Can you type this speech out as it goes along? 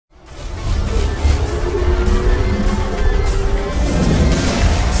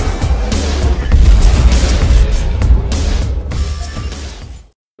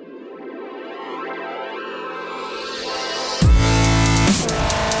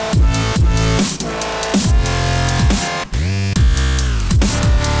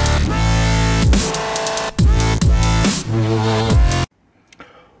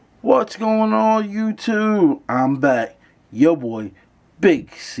What's going on, YouTube? I'm back, your boy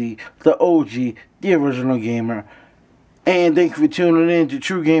Big C, the OG, the original gamer, and thank you for tuning in to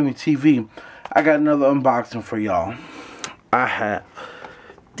True Gaming TV. I got another unboxing for y'all. I have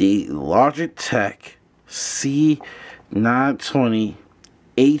the Logitech C920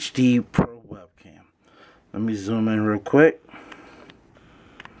 HD Pro Webcam. Let me zoom in real quick.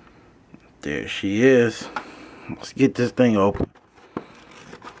 There she is. Let's get this thing open.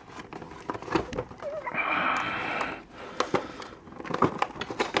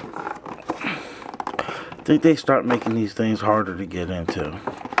 I think they start making these things harder to get into,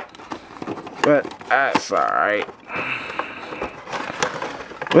 but that's alright.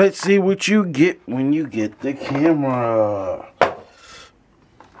 Let's see what you get when you get the camera.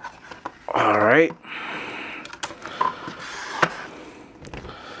 Alright,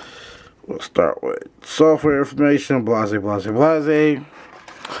 we'll start with software information, blase. Alright,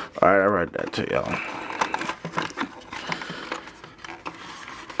 I read that to y'all.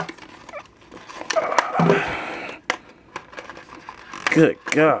 Good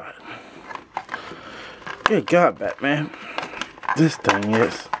God. Good God, Batman. This thing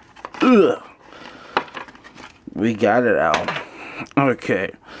is... Ugh. We got it out.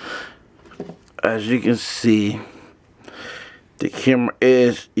 Okay. As you can see, the camera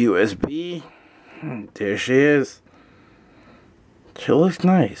is USB. There she is. She looks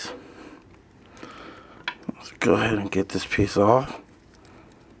nice. Let's go ahead and get this piece off.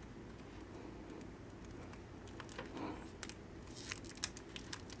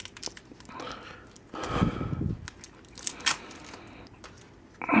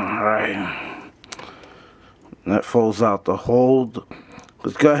 Alright, that folds out the hold.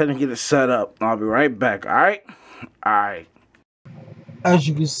 Let's go ahead and get it set up. I'll be right back. Alright? Alright. As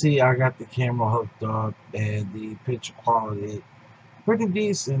you can see, I got the camera hooked up and the picture quality pretty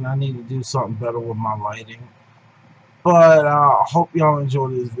decent. I need to do something better with my lighting. But I hope y'all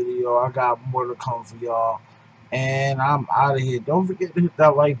enjoyed this video. I got more to come for y'all. And I'm out of here. Don't forget to hit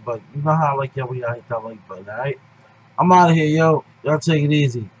that like button. You know how I like y'all when y'all hit that like button, alright? I'm out of here, yo. Y'all take it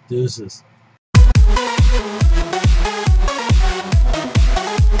easy. Deuces.